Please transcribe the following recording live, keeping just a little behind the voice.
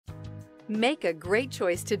Make a great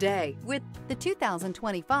choice today with the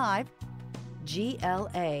 2025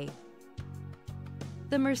 GLA.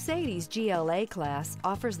 The Mercedes GLA class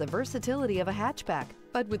offers the versatility of a hatchback,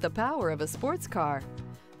 but with the power of a sports car.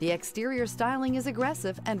 The exterior styling is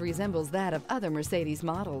aggressive and resembles that of other Mercedes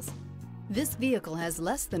models. This vehicle has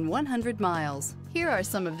less than 100 miles. Here are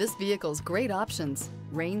some of this vehicle's great options: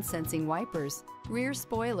 rain-sensing wipers, rear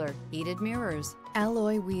spoiler, heated mirrors,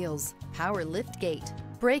 alloy wheels, power liftgate,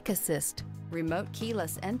 brake assist, remote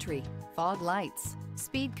keyless entry, fog lights,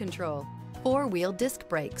 speed control, four-wheel disc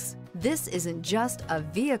brakes. This isn't just a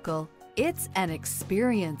vehicle, it's an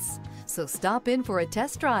experience. So stop in for a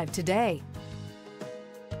test drive today.